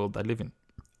amazement at the world they live in.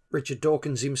 Richard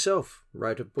Dawkins himself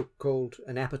wrote a book called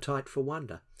An Appetite for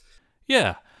Wonder.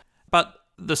 Yeah, but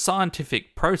the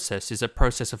scientific process is a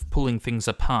process of pulling things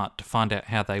apart to find out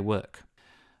how they work.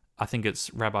 I think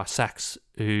it's Rabbi Sachs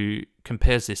who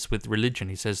compares this with religion.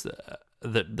 He says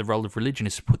that the role of religion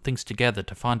is to put things together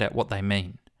to find out what they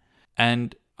mean.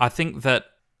 And I think that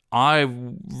I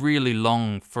really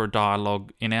long for a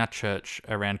dialogue in our church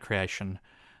around creation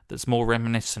that's more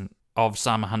reminiscent of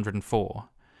Psalm 104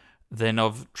 than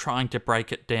of trying to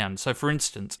break it down. So, for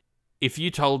instance, if you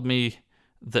told me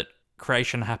that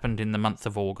creation happened in the month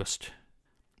of August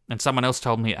and someone else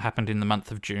told me it happened in the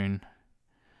month of June,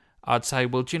 I'd say,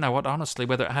 well, do you know what? Honestly,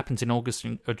 whether it happens in August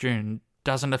or June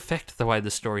doesn't affect the way the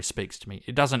story speaks to me.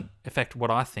 It doesn't affect what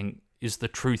I think is the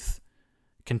truth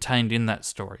contained in that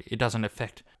story. It doesn't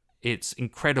affect its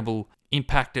incredible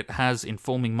impact it has in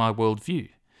forming my worldview,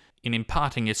 in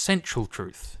imparting essential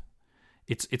truth.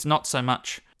 It's not so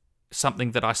much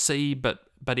something that I see, but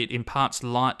it imparts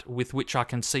light with which I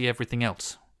can see everything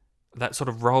else. That sort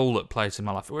of role it plays in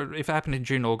my life. If it happened in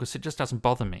June, August, it just doesn't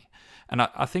bother me. And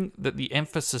I think that the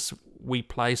emphasis we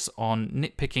place on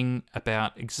nitpicking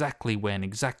about exactly when,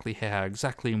 exactly how,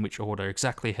 exactly in which order,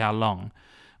 exactly how long,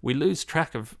 we lose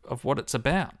track of what it's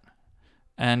about.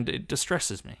 And it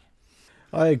distresses me.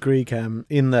 I agree, Cam,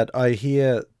 in that I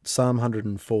hear Psalm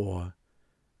 104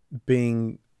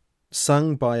 being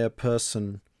sung by a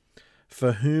person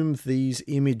for whom these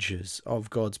images of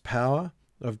God's power,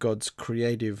 of God's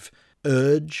creative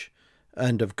urge,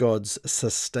 and of God's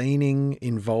sustaining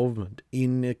involvement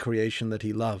in a creation that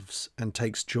he loves and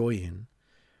takes joy in.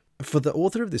 For the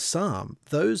author of this psalm,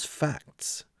 those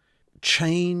facts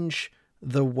change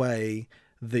the way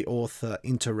the author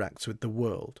interacts with the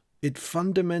world. It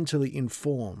fundamentally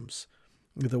informs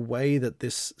the way that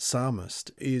this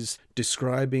psalmist is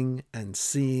describing and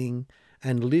seeing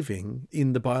and living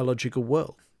in the biological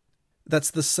world.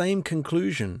 That's the same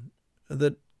conclusion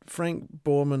that Frank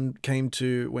Borman came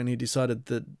to when he decided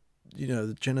that,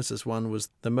 the Genesis 1 was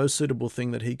the most suitable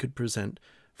thing that he could present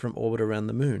from Orbit Around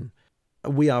the Moon.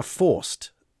 We are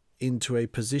forced into a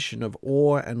position of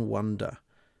awe and wonder.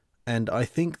 And I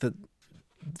think that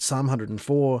Psalm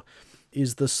 104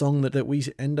 is the song that we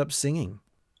end up singing.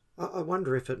 I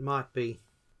wonder if it might be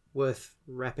worth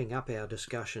wrapping up our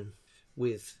discussion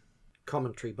with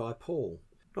commentary by Paul,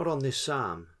 not on this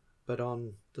psalm, but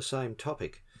on the same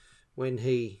topic, when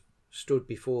he stood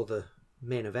before the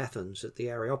men of Athens at the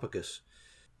Areopagus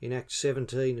in Acts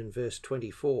 17 and verse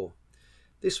 24.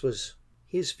 This was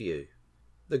his view.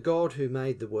 The God who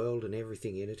made the world and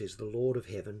everything in it is the Lord of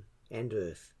heaven and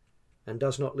earth, and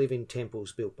does not live in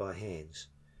temples built by hands.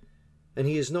 And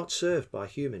he is not served by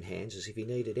human hands as if he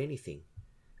needed anything,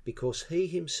 because he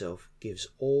himself gives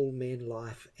all men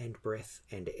life and breath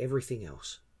and everything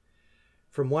else.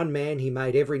 From one man he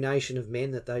made every nation of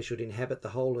men that they should inhabit the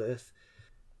whole earth,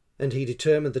 and he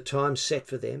determined the times set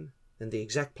for them and the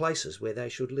exact places where they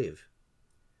should live.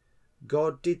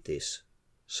 God did this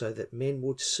so that men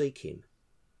would seek him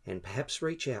and perhaps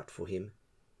reach out for him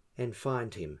and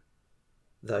find him,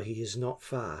 though he is not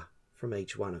far from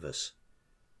each one of us.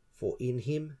 For in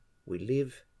him we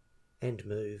live and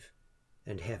move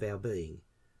and have our being.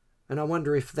 And I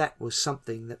wonder if that was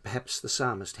something that perhaps the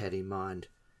psalmist had in mind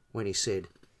when he said,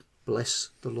 "Bless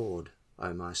the Lord,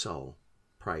 O my soul.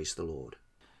 Praise the Lord."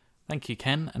 Thank you,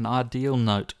 Ken. An ideal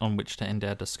note on which to end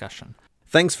our discussion.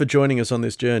 Thanks for joining us on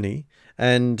this journey,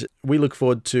 and we look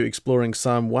forward to exploring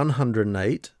Psalm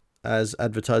 108, as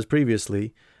advertised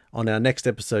previously, on our next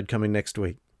episode coming next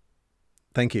week.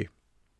 Thank you.